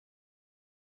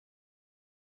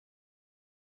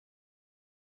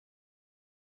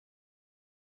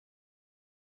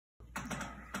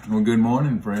Well, good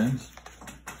morning, friends.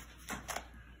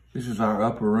 This is our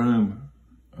upper room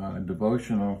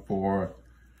devotional for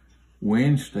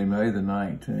Wednesday, May the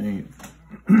 19th.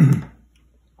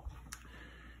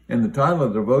 And the title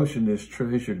of the devotion is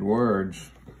Treasured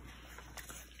Words.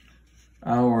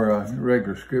 Our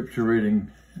regular scripture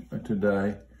reading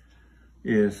today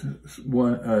is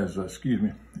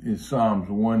Psalms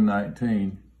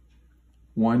 119,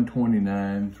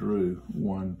 129 through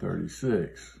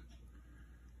 136.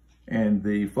 And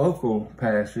the focal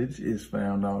passage is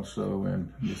found also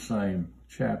in the same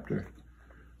chapter,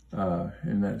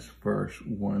 and that's verse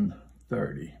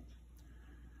 130.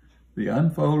 The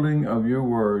unfolding of your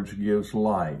words gives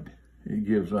light. It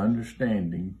gives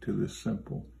understanding to the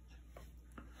simple.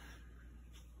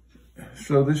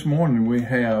 So this morning we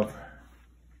have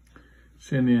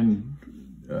sent in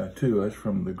to us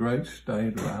from the great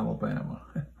state of Alabama,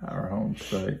 our home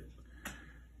state,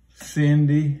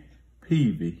 Cindy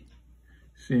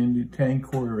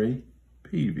Tanqueray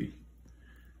Peavy.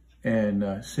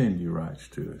 And Cindy writes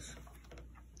to us.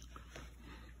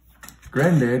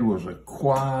 Granddad was a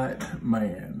quiet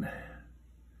man,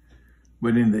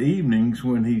 but in the evenings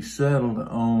when he settled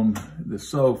on the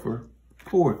sofa,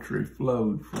 poetry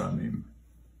flowed from him.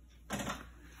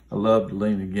 I loved to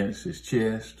lean against his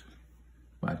chest,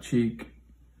 my cheek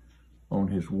on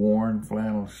his worn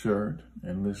flannel shirt,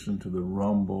 and listen to the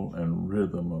rumble and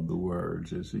rhythm of the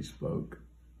words as he spoke.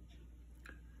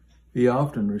 He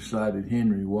often recited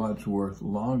Henry Wadsworth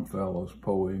Longfellow's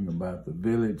poem about the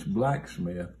village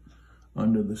blacksmith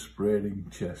under the spreading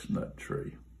chestnut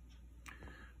tree.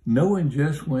 Knowing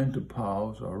just when to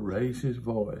pause or raise his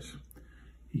voice,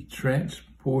 he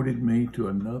transported me to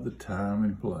another time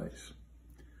and place.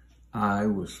 I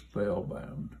was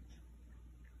spellbound.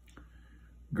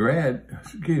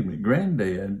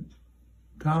 Granddad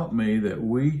taught me that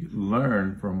we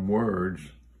learn from words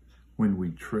when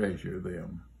we treasure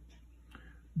them.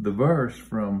 The verse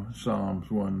from Psalms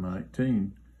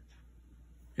 119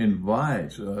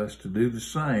 invites us to do the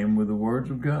same with the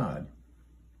words of God.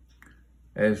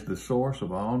 As the source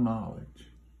of all knowledge,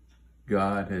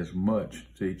 God has much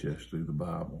to teach us through the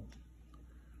Bible.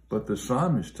 But the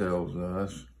psalmist tells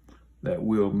us that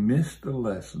we'll miss the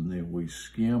lesson if we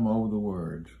skim over the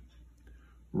words.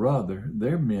 Rather,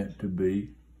 they're meant to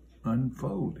be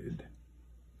unfolded.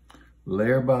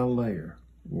 Layer by layer,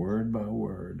 word by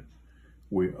word,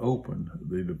 we open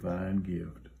the divine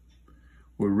gift.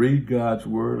 We read God's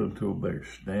word until they're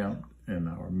stamped in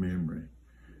our memory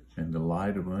and the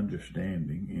light of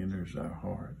understanding enters our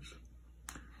hearts.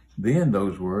 Then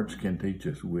those words can teach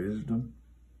us wisdom,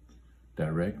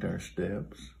 direct our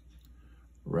steps,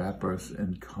 wrap us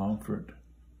in comfort,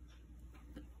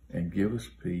 and give us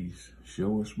peace,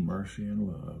 show us mercy and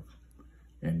love,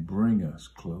 and bring us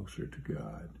closer to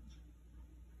God.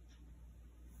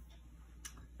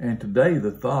 And today,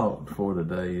 the thought for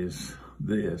today is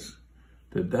this: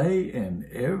 today and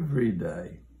every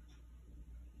day,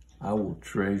 I will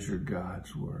treasure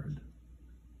God's word.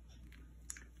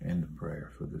 And the prayer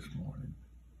for this morning.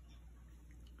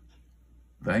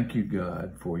 Thank you,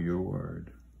 God, for your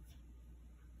word.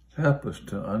 Help us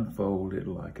to unfold it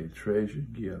like a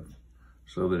treasured gift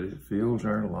so that it fills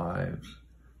our lives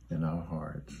and our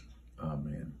hearts.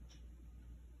 Amen.